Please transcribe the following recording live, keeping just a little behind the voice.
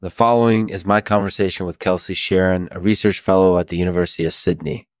The following is my conversation with Kelsi Sheren, a research fellow at the University of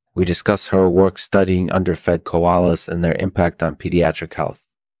Sydney. We discuss her work studying underfed koalas and their impact on pediatric health.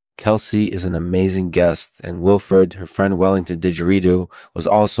 Kelsi is an amazing guest, and Wilfred, her friend Wellington didgeridoo, was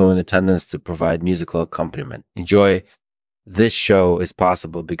also in attendance to provide musical accompaniment. Enjoy. This show is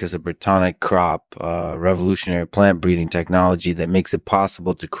possible because of Botanic Crop, a revolutionary plant breeding technology that makes it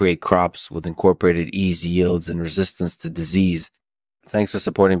possible to create crops with incorporated ease, yields, and resistance to disease. Thanks for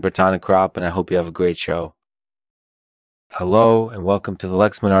supporting Botanic Crop, and I hope you have a great show. Hello, and welcome to the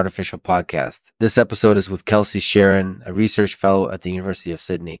Lexman Artificial Podcast. This episode is with Kelsi Sheren, a research fellow at the University of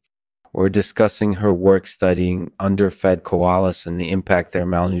Sydney. We're discussing her work studying underfed koalas and the impact their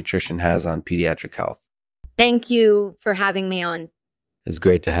malnutrition has on pediatric health. Thank you for having me on. It's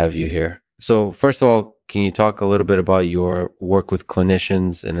great to have you here. So first of all, can you talk a little bit about your work with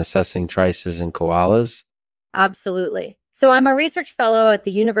clinicians in assessing trices in koalas? Absolutely. So I'm a research fellow at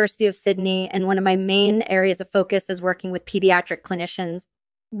the University of Sydney, and one of my main areas of focus is working with pediatric clinicians.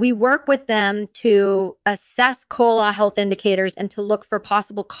 We work with them to assess koala health indicators and to look for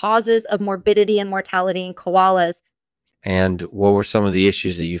possible causes of morbidity and mortality in koalas. And what were some of the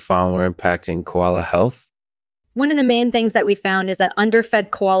issues that you found were impacting koala health? One of the main things that we found is that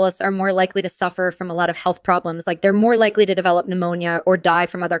underfed koalas are more likely to suffer from a lot of health problems, like they're more likely to develop pneumonia or die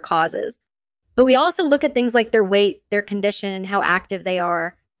from other causes. But we also look at things like their weight, their condition, and how active they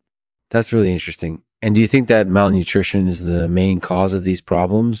are. That's really interesting. And do you think that malnutrition is the main cause of these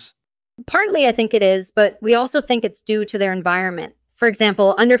problems? Partly, I think it is, but we also think it's due to their environment. For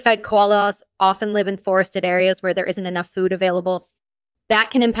example, underfed koalas often live in forested areas where there isn't enough food available. That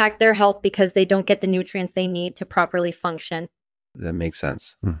can impact their health because they don't get the nutrients they need to properly function. That makes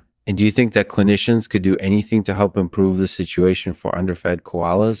sense. And do you think that clinicians could do anything to help improve the situation for underfed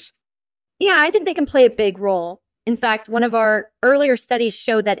koalas? Yeah, I think they can play a big role. In fact, one of our earlier studies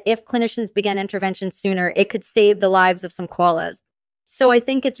showed that if clinicians began intervention sooner, it could save the lives of some koalas. So I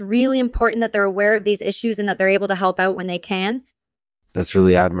think it's really important that they're aware of these issues and that they're able to help out when they can. That's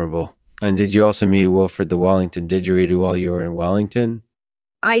really admirable. And did you also meet Wilfred the Wellington didgeridoo while you were in Wellington?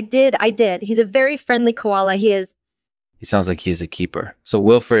 I did. He's a very friendly koala. He sounds like he's a keeper. So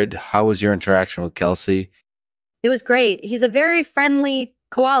Wilfred, how was your interaction with Kelsi? It was great. He's a very friendly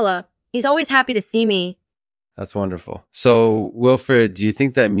koala. He's always happy to see me. That's wonderful. So, Wilfred, do you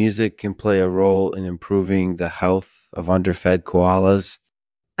think that music can play a role in improving the health of underfed koalas?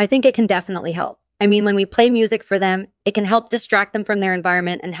 I think it can definitely help. I mean, when we play music for them, it can help distract them from their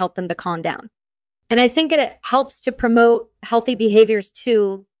environment and help them to calm down. And I think it helps to promote healthy behaviors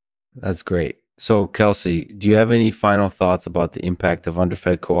too. That's great. So, Kelsi, do you have any final thoughts about the impact of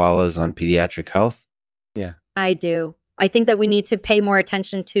underfed koalas on pediatric health? Yeah. I do. I think that we need to pay more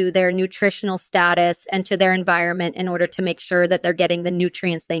attention to their nutritional status and to their environment in order to make sure that they're getting the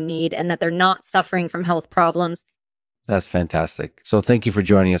nutrients they need and that they're not suffering from health problems. That's fantastic. So thank you for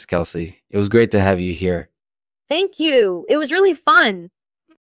joining us, Kelsi. It was great to have you here. Thank you. It was really fun.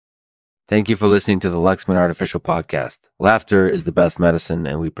 Thank you for listening to the Lexman Artificial Podcast. Laughter is the best medicine,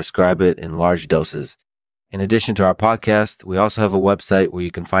 and we prescribe it in large doses. In addition to our podcast, we also have a website where you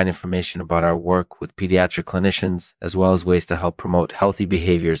can find information about our work with pediatric clinicians, as well as ways to help promote healthy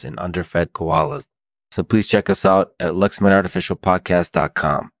behaviors in underfed koalas. So please check us out at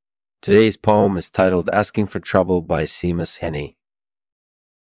lexmanartificialpodcast.com. Today's poem is titled Asking for Trouble by Seamus Henney.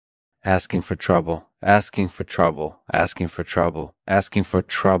 Asking for trouble, asking for trouble, asking for trouble, asking for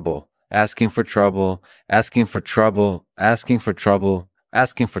trouble, asking for trouble, asking for trouble, asking for trouble,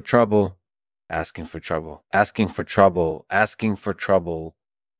 asking for trouble. Asking for trouble, asking for trouble, asking for trouble,